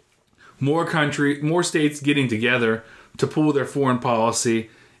 more states getting together to pool their foreign policy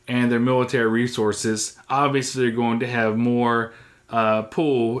and their military resources, obviously they're going to have more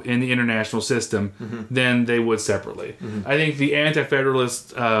pull in the international system than they would separately. I think the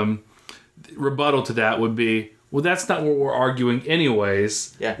Anti-Federalist rebuttal to that would be, well, that's not what we're arguing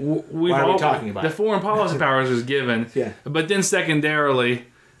anyways. Yeah. Why are we talking about the foreign policy powers was given. Yeah. But then secondarily,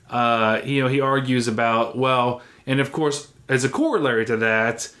 he argues about, well, and of course, as a corollary to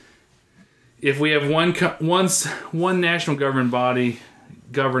that, if we have one national governing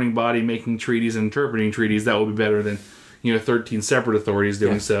body making treaties and interpreting treaties, that will be better than 13 separate authorities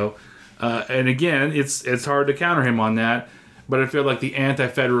doing so. And again, it's hard to counter him on that, but I feel like the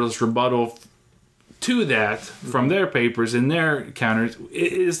Anti-Federalist rebuttal to that from their papers and their counters,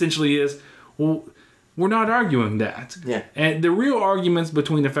 it essentially is, well, we're not arguing that. Yeah. And the real arguments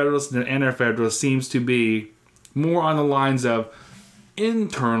between the Federalists and the Anti-Federalists seems to be more on the lines of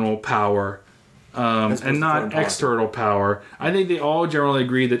internal power and not external power. I think they all generally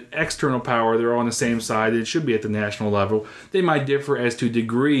agree that external power, they're all on the same side. It should be at the national level. They might differ as to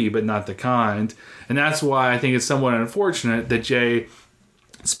degree, but not the kind. And that's why I think it's somewhat unfortunate that Jay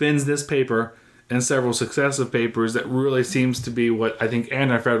spins this paper and several successive papers that really seems to be what I think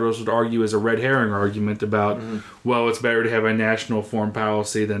Anti-Federalists would argue is a red herring argument about, well, it's better to have a national foreign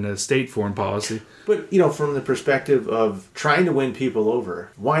policy than a state foreign policy. But, from the perspective of trying to win people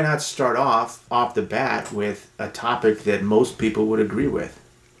over, why not start off the bat with a topic that most people would agree with?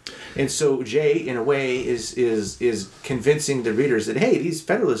 And so Jay, in a way, is convincing the readers that, hey, these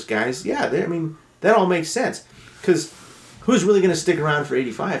Federalist guys, that all makes sense. Because who's really going to stick around for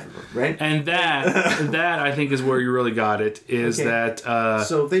 85 of them, right? And that I think is where you really got it, is that...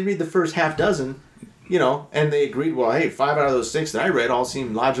 so if they read the first half dozen, and they agreed, well, hey, 5 out of those 6 that I read all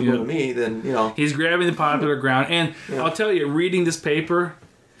seem logical to me, then, He's grabbing the popular ground. And I'll tell you, reading this paper,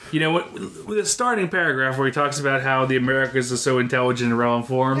 with the starting paragraph where he talks about how the Americans are so intelligent and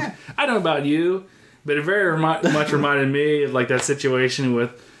well-informed, I don't know about you, but it very much reminded me of like that situation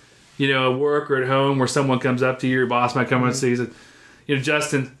with... at work or at home where someone comes up to you, your boss might come up to you and say,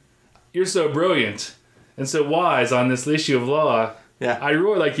 Justin, you're so brilliant and so wise on this issue of law. Yeah. I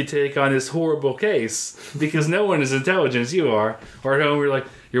really like you take on this horrible case because no one is intelligent as you are. Or at home,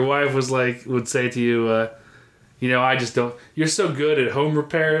 your wife would say to you, I just don't, you're so good at home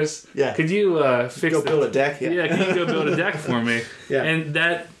repairs. Yeah. Could you build a deck? Yeah. Could you go build a deck for me? Yeah. And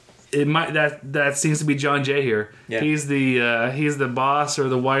that seems to be John Jay here. Yeah. He's the boss or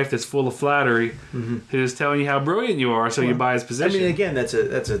the wife that's full of flattery, who's telling you how brilliant you are, so you buy his position. Again, that's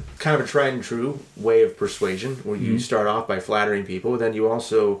a kind of a tried and true way of persuasion, where you start off by flattering people, then you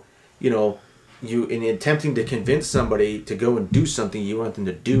also, you in attempting to convince somebody to go and do something you want them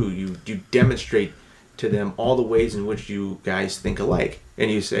to do, you demonstrate to them all the ways in which you guys think alike,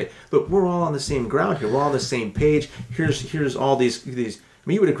 and you say, look, we're all on the same ground here, we're all on the same page. Here's all these.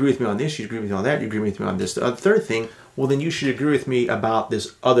 You would agree with me on this, you agree with me on that, you agree with me on this. The third thing, well, then you should agree with me about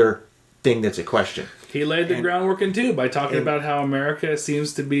this other thing that's a question. He laid the groundwork in too by talking about how America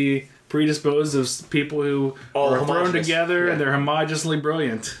seems to be predisposed of people who are thrown together and they're homogeneously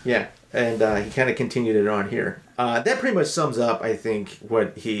brilliant. Yeah, and he kind of continued it on here. That pretty much sums up, I think,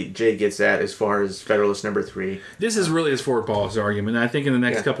 what Jay gets at as far as Federalist number 3. This is really his foreign policy argument. And I think in the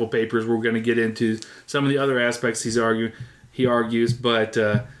next couple of papers we're going to get into some of the other aspects he argues, but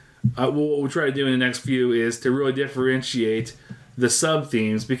what we'll try to do in the next few is to really differentiate the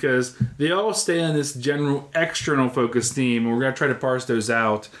sub-themes, because they all stay on this general external focus theme, and we're going to try to parse those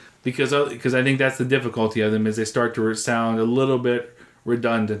out, because I think that's the difficulty of them, is they start to sound a little bit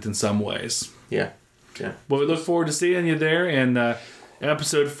redundant in some ways. Yeah. But we look forward to seeing you there in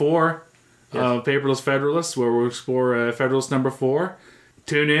episode 4 of Paperless Federalists, where we'll explore Federalist number 4.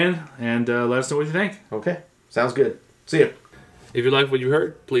 Tune in and let us know what you think. Okay. Sounds good. See ya. If you like what you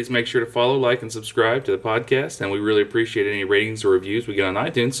heard, please make sure to follow, like, and subscribe to the podcast, and we really appreciate any ratings or reviews we get on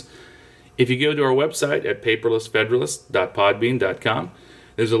iTunes. If you go to our website at paperlessfederalist.podbean.com,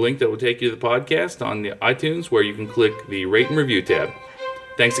 there's a link that will take you to the podcast on the iTunes, where you can click the Rate and Review tab.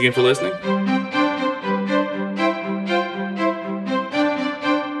 Thanks again for listening.